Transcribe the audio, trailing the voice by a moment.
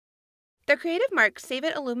The Creative Marks Save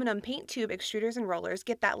It aluminum paint tube extruders and rollers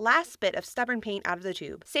get that last bit of stubborn paint out of the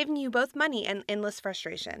tube, saving you both money and endless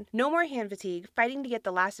frustration. No more hand fatigue fighting to get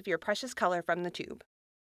the last of your precious color from the tube.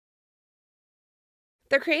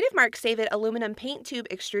 The Creative Marks Save It aluminum paint tube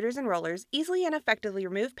extruders and rollers easily and effectively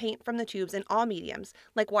remove paint from the tubes in all mediums,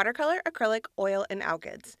 like watercolor, acrylic, oil, and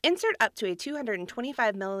alkyds. Insert up to a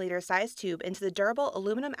 225 milliliter size tube into the durable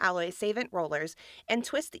aluminum alloy Savent rollers and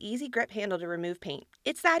twist the easy grip handle to remove paint.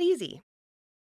 It's that easy.